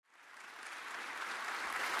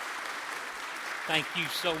Thank you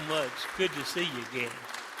so much. Good to see you again.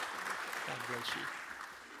 God bless you.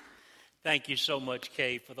 Thank you so much,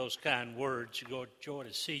 Kay, for those kind words. It's a joy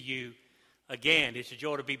to see you again. It's a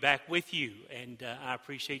joy to be back with you, and I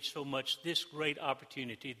appreciate so much this great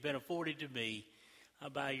opportunity. It's been afforded to me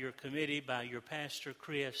by your committee, by your pastor,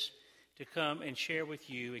 Chris, to come and share with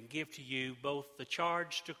you and give to you both the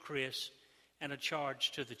charge to Chris and a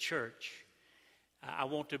charge to the church. I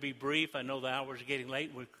want to be brief. I know the hours are getting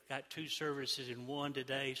late. We've got two services in one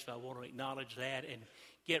today, so I want to acknowledge that and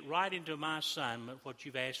get right into my assignment, what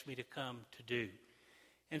you've asked me to come to do.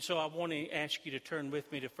 And so I want to ask you to turn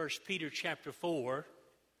with me to 1 Peter chapter 4.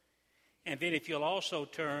 And then if you'll also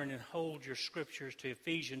turn and hold your scriptures to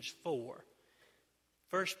Ephesians 4.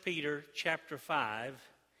 1 Peter chapter 5,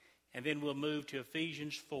 and then we'll move to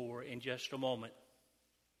Ephesians 4 in just a moment.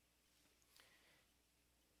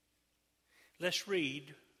 Let's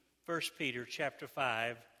read 1 Peter chapter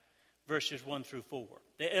 5, verses 1 through 4.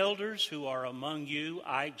 The elders who are among you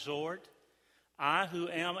I exhort, I who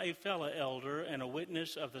am a fellow elder and a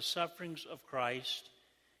witness of the sufferings of Christ,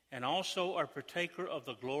 and also a partaker of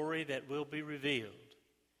the glory that will be revealed.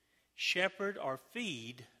 Shepherd or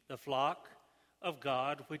feed the flock of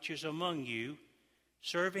God which is among you,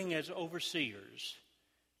 serving as overseers,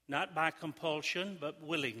 not by compulsion but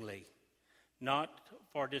willingly, not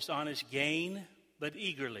for dishonest gain, but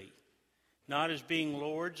eagerly, not as being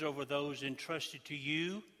lords over those entrusted to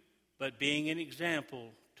you, but being an example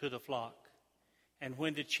to the flock. And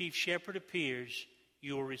when the chief shepherd appears,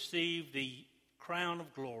 you will receive the crown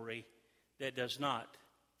of glory that does not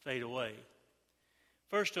fade away.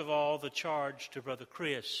 First of all, the charge to Brother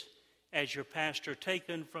Chris as your pastor,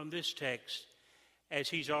 taken from this text, as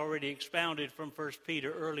he's already expounded from 1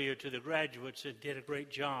 Peter earlier to the graduates and did a great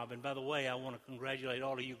job. And by the way, I want to congratulate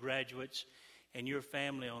all of you graduates and your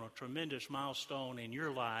family on a tremendous milestone in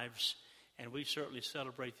your lives, and we certainly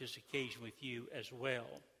celebrate this occasion with you as well.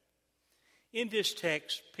 In this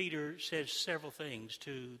text, Peter says several things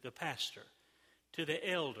to the pastor, to the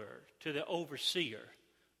elder, to the overseer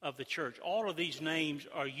of the church. All of these names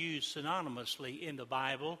are used synonymously in the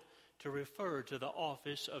Bible to refer to the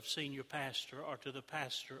office of senior pastor or to the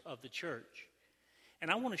pastor of the church. And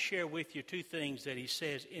I want to share with you two things that he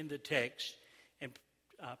says in the text. And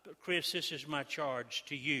Chris, this is my charge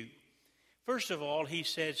to you. First of all, he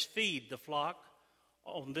says, feed the flock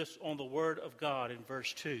on the word of God in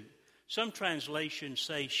verse 2. Some translations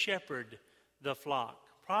say shepherd the flock.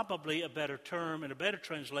 Probably a better term and a better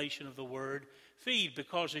translation of the word feed,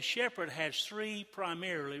 because a shepherd has three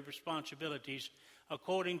primarily responsibilities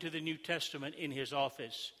according to the New Testament in his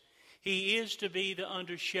office. He is to be the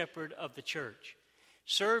under-shepherd of the church,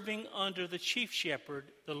 serving under the chief shepherd,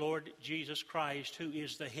 the Lord Jesus Christ, who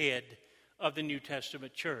is the head of the New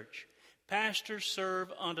Testament church. Pastors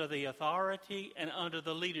serve under the authority and under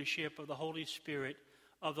the leadership of the Holy Spirit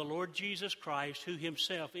of the Lord Jesus Christ, who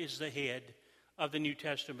himself is the head of the New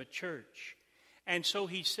Testament church. And so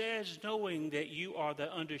he says, knowing that you are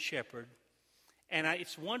the under-shepherd, and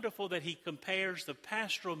it's wonderful that he compares the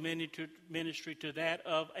pastoral ministry to that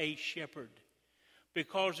of a shepherd,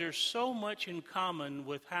 because there's so much in common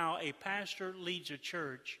with how a pastor leads a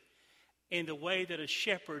church in the way that a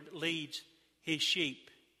shepherd leads his sheep.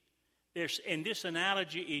 And this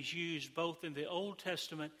analogy is used both in the Old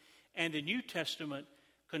Testament and the New Testament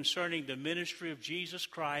concerning the ministry of Jesus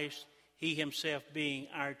Christ, he himself being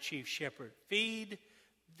our chief shepherd. Feed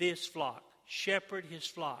this flock, shepherd his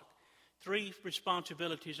flock. Three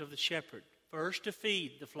responsibilities of the shepherd. First, to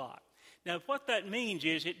feed the flock. Now, what that means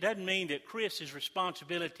is it doesn't mean that Chris's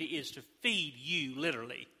responsibility is to feed you,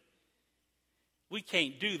 literally. We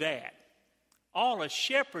can't do that. All a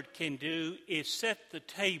shepherd can do is set the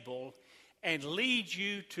table and lead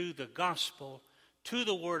you to the gospel, to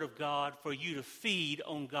the Word of God, for you to feed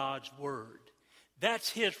on God's Word.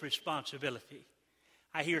 That's his responsibility.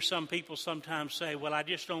 I hear some people sometimes say, well, I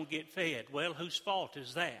just don't get fed. Well, whose fault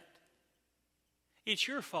is that? It's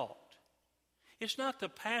your fault. It's not the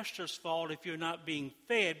pastor's fault if you're not being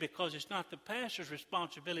fed, because it's not the pastor's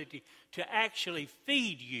responsibility to actually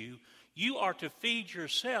feed you. You are to feed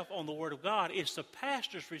yourself on the Word of God. It's the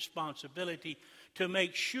pastor's responsibility to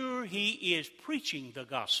make sure he is preaching the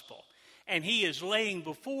gospel and he is laying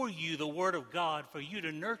before you the Word of God for you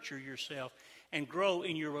to nurture yourself and grow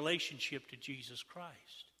in your relationship to Jesus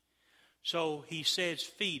Christ. So he says,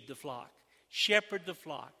 feed the flock, shepherd the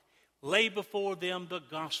flock. Lay before them the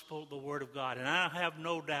gospel, the Word of God. And I have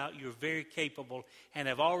no doubt you're very capable and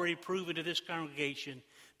have already proven to this congregation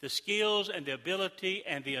the skills and the ability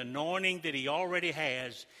and the anointing that he already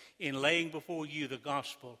has in laying before you the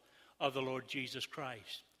gospel of the Lord Jesus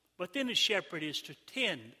Christ. But then the shepherd is to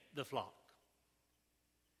tend the flock.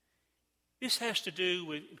 This has to do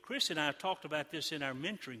with, Chris and I talked about this in our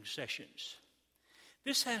mentoring sessions.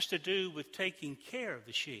 This has to do with taking care of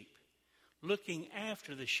the sheep, looking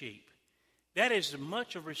after the sheep. That is as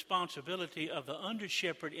much a responsibility of the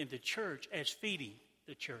under-shepherd in the church as feeding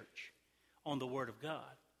the church on the Word of God.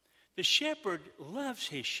 The shepherd loves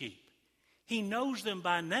his sheep. He knows them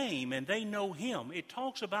by name, and they know him. It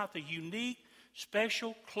talks about the unique,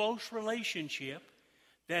 special, close relationship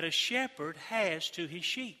that a shepherd has to his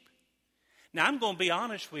sheep. Now, I'm going to be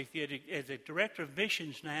honest with you, as a director of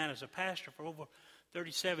missions now, and as a pastor for over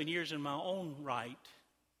 37 years in my own right,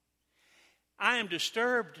 I am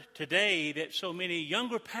disturbed today that so many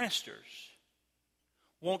younger pastors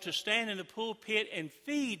want to stand in the pulpit and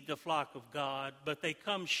feed the flock of God, but they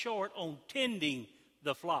come short on tending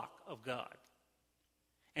the flock of God.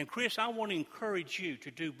 And Chris, I want to encourage you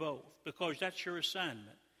to do both, because that's your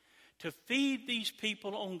assignment, to feed these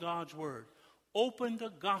people on God's Word. Open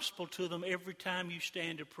the gospel to them every time you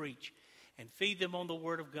stand to preach, and feed them on the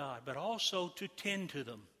Word of God, but also to tend to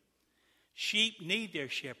them. Sheep need their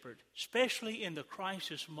shepherd, especially in the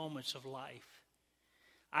crisis moments of life.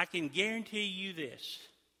 I can guarantee you this: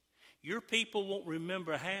 your people won't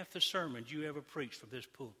remember half the sermons you ever preached from this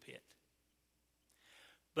pulpit.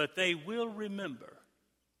 But they will remember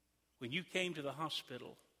when you came to the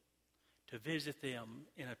hospital to visit them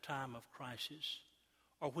in a time of crisis,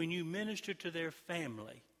 or when you ministered to their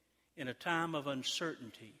family in a time of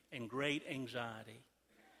uncertainty and great anxiety,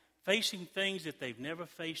 facing things that they've never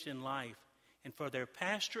faced in life, and for their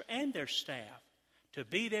pastor and their staff to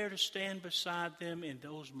be there to stand beside them in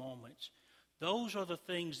those moments. Those are the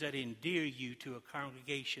things that endear you to a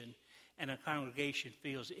congregation, and a congregation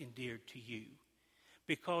feels endeared to you,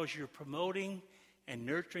 because you're promoting and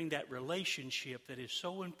nurturing that relationship that is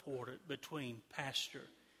so important between pastor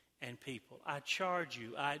and people. I charge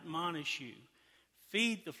you, I admonish you,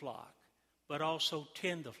 feed the flock, but also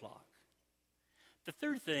tend the flock. The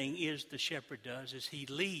third thing is the shepherd does is he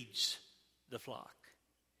leads the flock.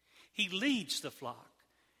 He leads the flock.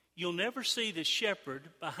 You'll never see the shepherd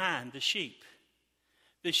behind the sheep.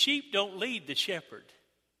 The sheep don't lead the shepherd.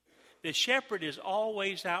 The shepherd is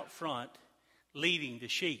always out front leading the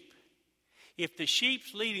sheep. If the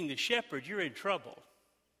sheep's leading the shepherd, you're in trouble.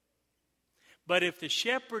 But if the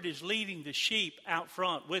shepherd is leading the sheep out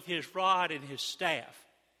front with his rod and his staff,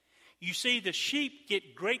 you see, the sheep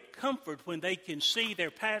get great comfort when they can see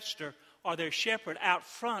their pastor or their shepherd out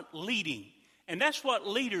front leading. And that's what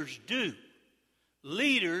leaders do.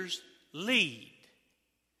 Leaders lead.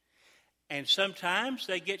 And sometimes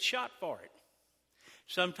they get shot for it.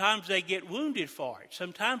 Sometimes they get wounded for it.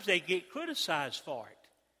 Sometimes they get criticized for it.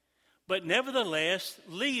 But nevertheless,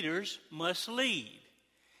 leaders must lead.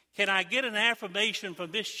 Can I get an affirmation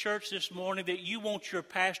from this church this morning that you want your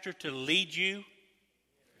pastor to lead you?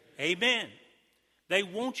 Amen. They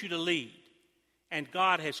want you to lead. And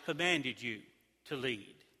God has commanded you to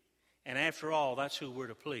lead. And after all, that's who we're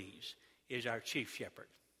to please, is our chief shepherd.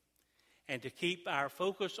 And to keep our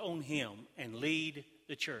focus on him and lead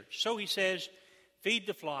the church. So he says, feed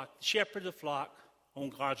the flock, shepherd the flock on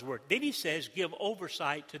God's word. Then he says, give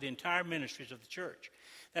oversight to the entire ministries of the church.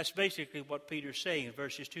 That's basically what Peter's saying in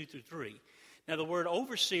verses 2 through 3. Now, the word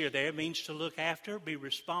overseer there means to look after, be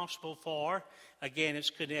responsible for. Again, it's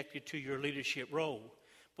connected to your leadership role.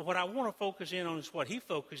 But what I want to focus in on is what he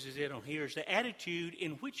focuses in on here is the attitude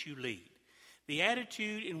in which you lead. The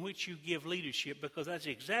attitude in which you give leadership, because that's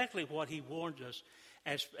exactly what he warns us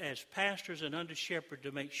as pastors and under shepherd,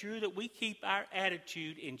 to make sure that we keep our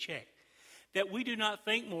attitude in check. That we do not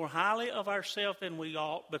think more highly of ourselves than we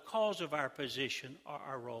ought because of our position or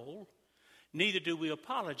our role. Neither do we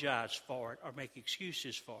apologize for it or make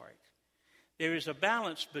excuses for it. There is a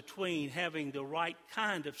balance between having the right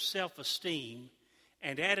kind of self-esteem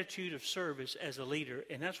and attitude of service as a leader,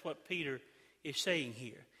 and that's what Peter is saying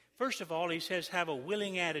here. First of all, he says have a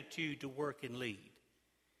willing attitude to work and lead.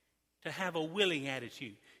 To have a willing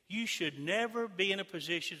attitude. You should never be in a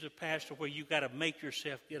position as a pastor where you've got to make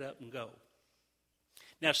yourself get up and go.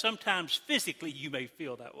 Now, sometimes physically you may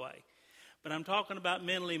feel that way, but I'm talking about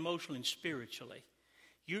mentally, emotionally, and spiritually.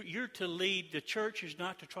 You're to lead. The church is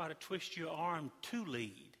not to try to twist your arm to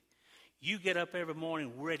lead. You get up every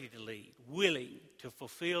morning ready to lead, willing to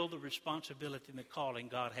fulfill the responsibility and the calling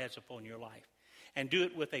God has upon your life, and do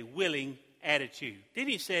it with a willing attitude. Then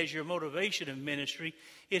he says your motivation of ministry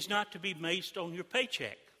is not to be based on your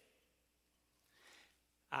paycheck.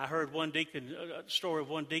 I heard a story of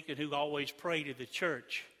one deacon who always prayed in the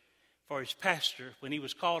church for his pastor. When he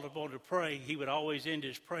was called upon to pray, he would always end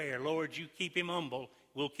his prayer, Lord, you keep him humble,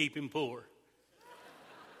 we'll keep him poor.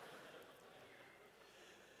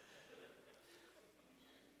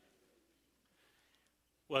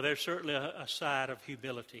 Well, there's certainly a side of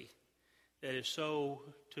humility that is so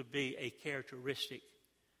to be a characteristic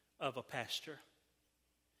of a pastor,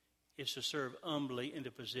 is to serve humbly in the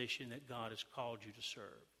position that God has called you to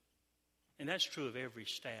serve. And that's true of every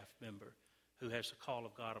staff member who has the call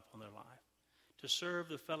of God upon their life. To serve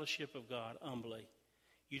the fellowship of God humbly.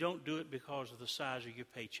 You don't do it because of the size of your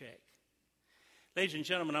paycheck. Ladies and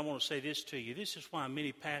gentlemen, I want to say this to you. This is why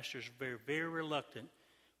many pastors are very, very reluctant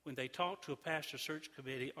when they talk to a pastor search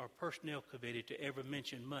committee or personnel committee to ever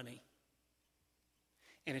mention money.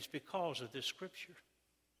 And it's because of this scripture.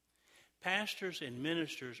 Pastors and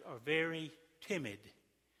ministers are very timid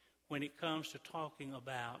when it comes to talking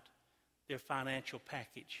about their financial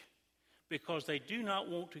package, because they do not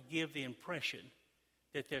want to give the impression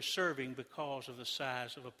that they're serving because of the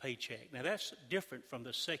size of a paycheck. Now, that's different from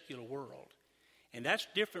the secular world. And that's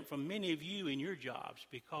different from many of you in your jobs,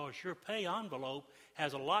 because your pay envelope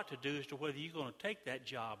has a lot to do as to whether you're going to take that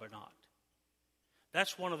job or not.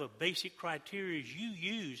 That's one of the basic criteria you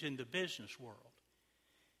use in the business world.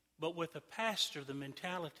 But with a pastor, the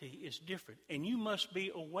mentality is different, and you must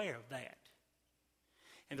be aware of that.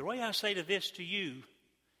 And the way I say this to you,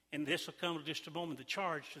 and this will come in just a moment, the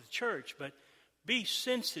charge to the church, but be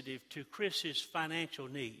sensitive to Chris's financial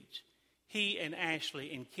needs. He and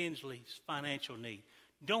Ashley and Kinsley's financial need.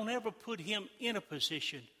 Don't ever put him in a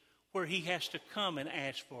position where he has to come and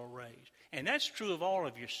ask for a raise. And that's true of all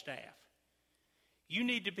of your staff. You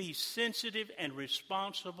need to be sensitive and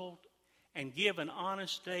responsible and give an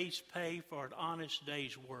honest day's pay for an honest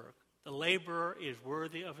day's work. The laborer is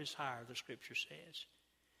worthy of his hire, the scripture says.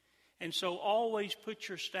 And so always put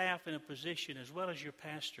your staff in a position, as well as your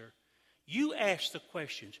pastor. You ask the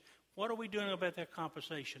questions. What are we doing about that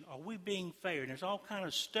compensation? Are we being fair? And there's all kinds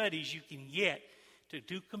of studies you can get to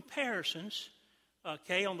do comparisons,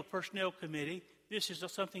 okay, on the personnel committee. This is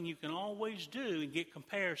something you can always do and get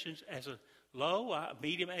comparisons as a low, a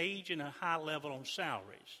medium age, and a high level on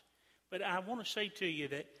salaries. But I want to say to you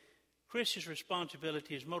that Chris's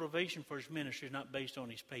responsibility, his motivation for his ministry is not based on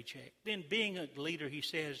his paycheck. Then being a leader, he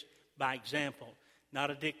says, by example, not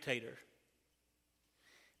a dictator.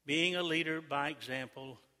 Being a leader by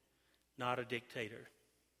example, not a dictator.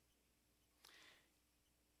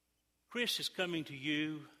 Chris is coming to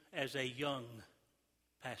you as a young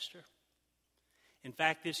pastor. In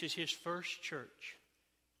fact, this is his first church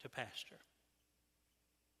to pastor.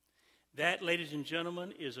 That, ladies and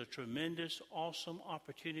gentlemen, is a tremendous, awesome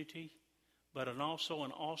opportunity, but also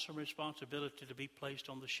an awesome responsibility to be placed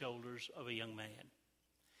on the shoulders of a young man.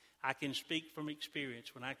 I can speak from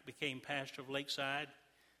experience. When I became pastor of Lakeside,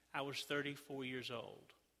 I was 34 years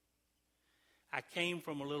old. I came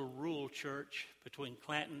from a little rural church between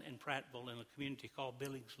Clanton and Prattville in a community called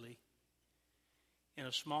Billingsley, in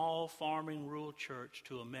a small farming rural church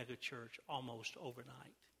to a mega church almost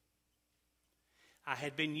overnight. I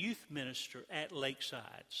had been youth minister at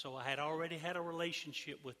Lakeside, so I had already had a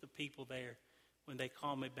relationship with the people there when they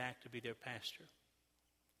called me back to be their pastor.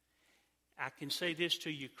 I can say this to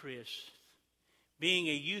you, Chris. Being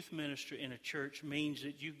a youth minister in a church means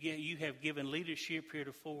that you have given leadership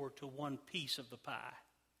heretofore to one piece of the pie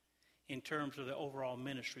in terms of the overall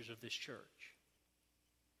ministries of this church.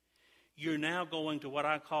 You're now going to what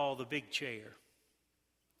I call the big chair,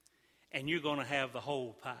 and you're going to have the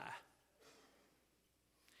whole pie.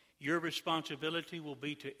 Your responsibility will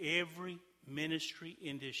be to every ministry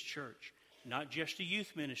in this church, not just the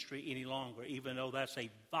youth ministry any longer, even though that's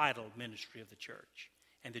a vital ministry of the church,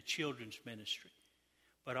 and the children's ministry,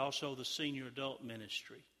 but also the senior adult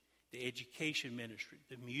ministry, the education ministry,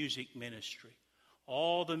 the music ministry.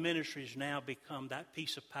 All the ministries now become that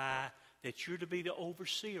piece of pie that you're to be the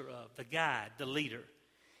overseer of, the guide, the leader.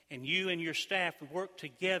 And you and your staff work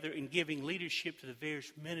together in giving leadership to the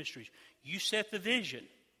various ministries. You set the vision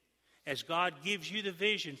as God gives you the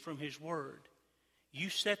vision from His Word.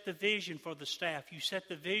 You set the vision for the staff. You set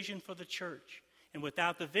the vision for the church. And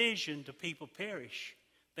without the vision, the people perish.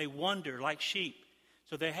 They wander like sheep.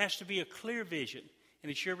 So there has to be a clear vision.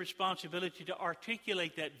 And it's your responsibility to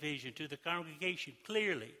articulate that vision to the congregation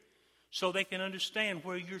clearly so they can understand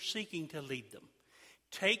where you're seeking to lead them.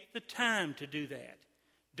 Take the time to do that.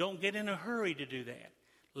 Don't get in a hurry to do that.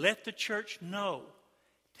 Let the church know.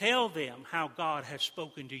 Tell them how God has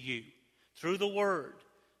spoken to you through the Word,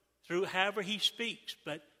 through however He speaks.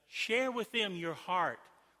 But share with them your heart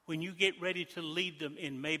when you get ready to lead them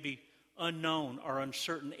in maybe unknown or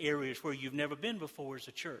uncertain areas where you've never been before as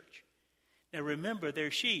a church. Now remember,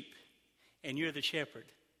 they're sheep, and you're the shepherd.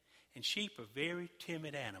 And sheep are very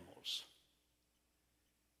timid animals.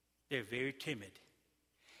 They're very timid.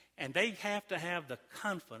 And they have to have the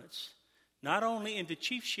confidence, not only in the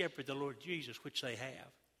chief shepherd, the Lord Jesus, which they have,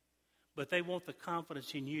 but they want the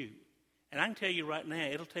confidence in you. And I can tell you right now,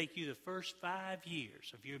 it'll take you the first 5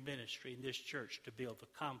 years of your ministry in this church to build the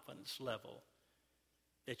confidence level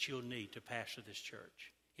that you'll need to pastor this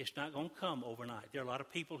church. It's not going to come overnight. There are a lot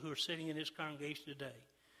of people who are sitting in this congregation today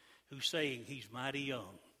who's saying, he's mighty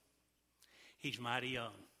young. He's mighty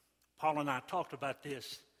young. Paul and I talked about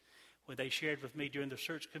this when they shared with me during the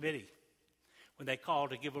search committee, when they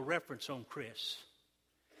called to give a reference on Chris.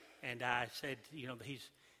 And I said,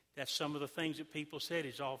 that's some of the things that people said,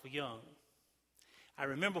 he's awful young. I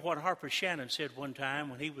remember what Harper Shannon said one time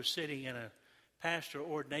when he was sitting in a pastor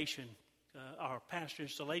ordination, our pastor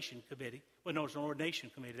installation committee. Well, no, it was an ordination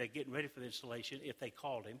committee. They're getting ready for the installation if they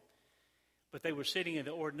called him. But they were sitting in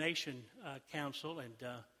the ordination council and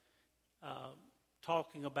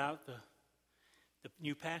talking about the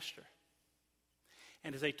new pastor.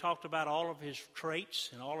 And as they talked about all of his traits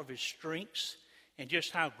and all of his strengths and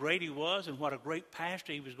just how great he was and what a great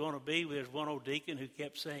pastor he was going to be, there's one old deacon who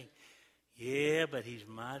kept saying, yeah, but he's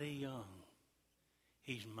mighty young.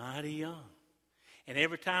 He's mighty young. And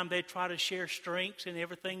every time they'd try to share strengths and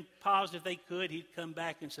everything positive they could, he'd come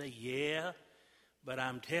back and say, yeah, but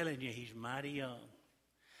I'm telling you, he's mighty young.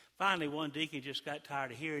 Finally, one deacon just got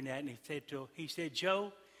tired of hearing that, and he said,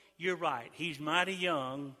 Joe, you're right. He's mighty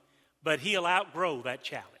young, but he'll outgrow that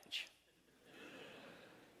challenge.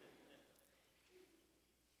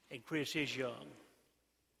 And Chris is young.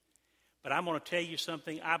 But I'm going to tell you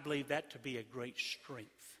something. I believe that to be a great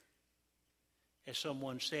strength. As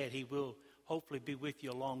someone said, he will hopefully be with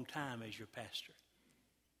you a long time as your pastor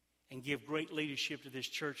and give great leadership to this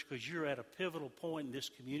church, because you're at a pivotal point in this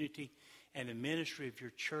community and the ministry of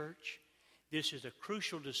your church. This is a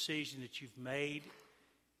crucial decision that you've made,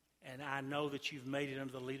 and I know that you've made it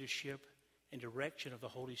under the leadership and direction of the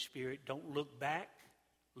Holy Spirit. Don't look back,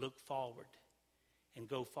 look forward, and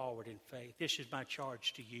go forward in faith. This is my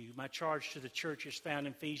charge to you. My charge to the church is found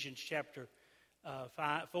in Ephesians chapter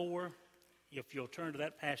 4. If you'll turn to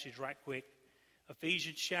that passage right quick.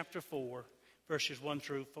 Ephesians chapter 4, verses 1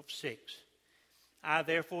 through 6. I,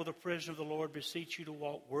 therefore, the prisoner of the Lord, beseech you to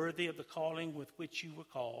walk worthy of the calling with which you were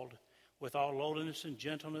called, with all lowliness and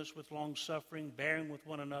gentleness, with long-suffering, bearing with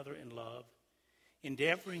one another in love,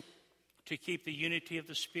 endeavoring to keep the unity of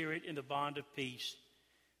the Spirit in the bond of peace.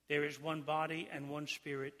 There is one body and one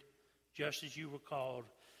Spirit, just as you were called,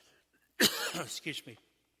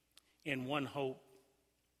 in one hope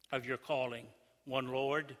of your calling, one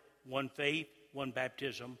Lord, one faith, one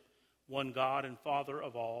baptism, one God and Father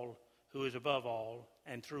of all, who is above all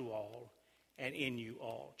and through all and in you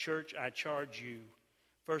all. Church, I charge you,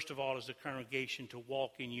 first of all, as a congregation, to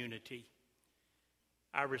walk in unity.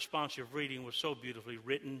 Our responsive reading was so beautifully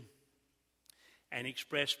written and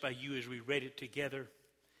expressed by you as we read it together.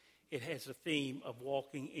 It has a theme of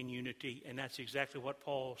walking in unity, and that's exactly what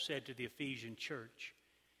Paul said to the Ephesian church.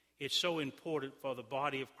 It's so important for the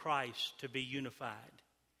body of Christ to be unified.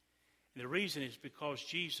 And the reason is because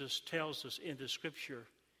Jesus tells us in the Scripture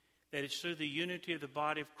that it's through the unity of the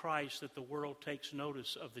body of Christ that the world takes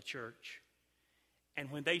notice of the church.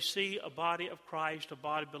 And when they see a body of Christ, a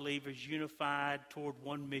body of believers unified toward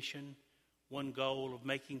one mission, one goal of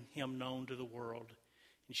making Him known to the world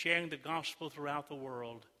and sharing the gospel throughout the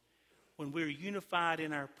world, when we're unified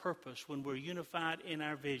in our purpose, when we're unified in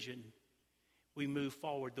our vision, we move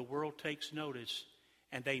forward. The world takes notice,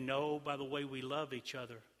 and they know by the way we love each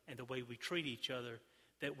other and the way we treat each other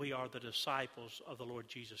that we are the disciples of the Lord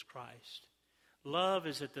Jesus Christ. Love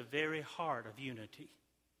is at the very heart of unity.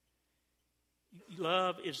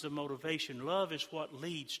 Love is the motivation. Love is what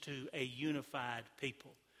leads to a unified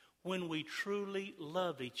people. When we truly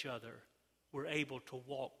love each other, we're able to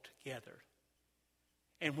walk together.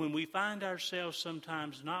 And when we find ourselves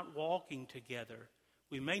sometimes not walking together,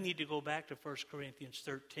 we may need to go back to 1 Corinthians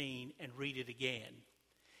 13 and read it again.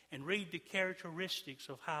 And read the characteristics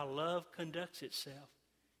of how love conducts itself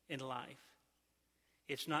in life.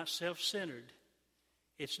 It's not self-centered.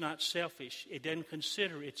 It's not selfish. It doesn't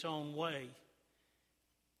consider its own way.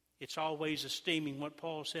 It's always esteeming what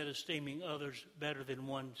Paul said, esteeming others better than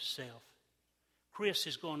oneself. Chris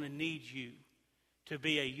is going to need you to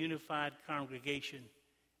be a unified congregation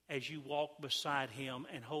as you walk beside him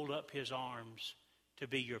and hold up his arms to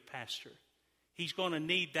be your pastor. He's going to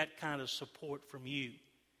need that kind of support from you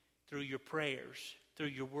through your prayers, through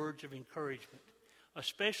your words of encouragement,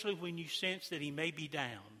 especially when you sense that he may be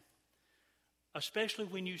down, especially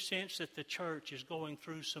when you sense that the church is going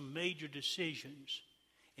through some major decisions.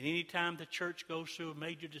 And anytime the church goes through a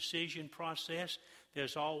major decision process,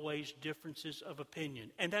 there's always differences of opinion.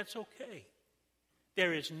 And that's okay.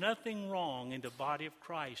 There is nothing wrong in the body of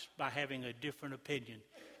Christ by having a different opinion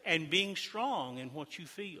and being strong in what you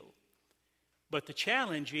feel. But the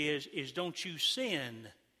challenge is don't you sin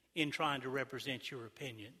in trying to represent your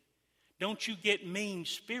opinion. Don't you get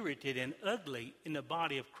mean-spirited and ugly in the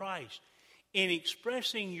body of Christ in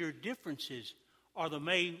expressing your differences or the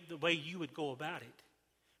way you would go about it.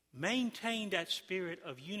 Maintain that spirit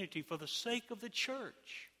of unity for the sake of the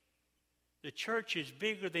church. The church is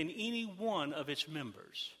bigger than any one of its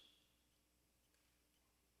members.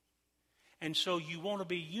 And so you want to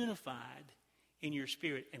be unified in your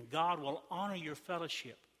spirit, and God will honor your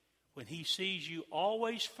fellowship when he sees you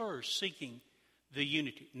always first seeking the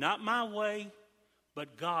unity. Not my way,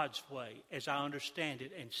 but God's way, as I understand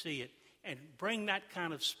it and see it, and bring that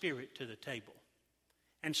kind of spirit to the table.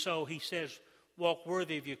 And so he says, walk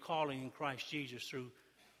worthy of your calling in Christ Jesus through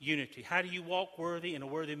unity. How do you walk worthy in a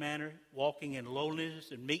worthy manner? Walking in lowliness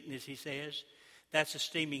and meekness, he says. That's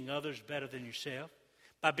esteeming others better than yourself.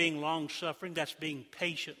 By being long-suffering, that's being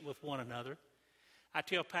patient with one another. I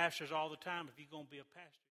tell pastors all the time, if you're going to be a pastor,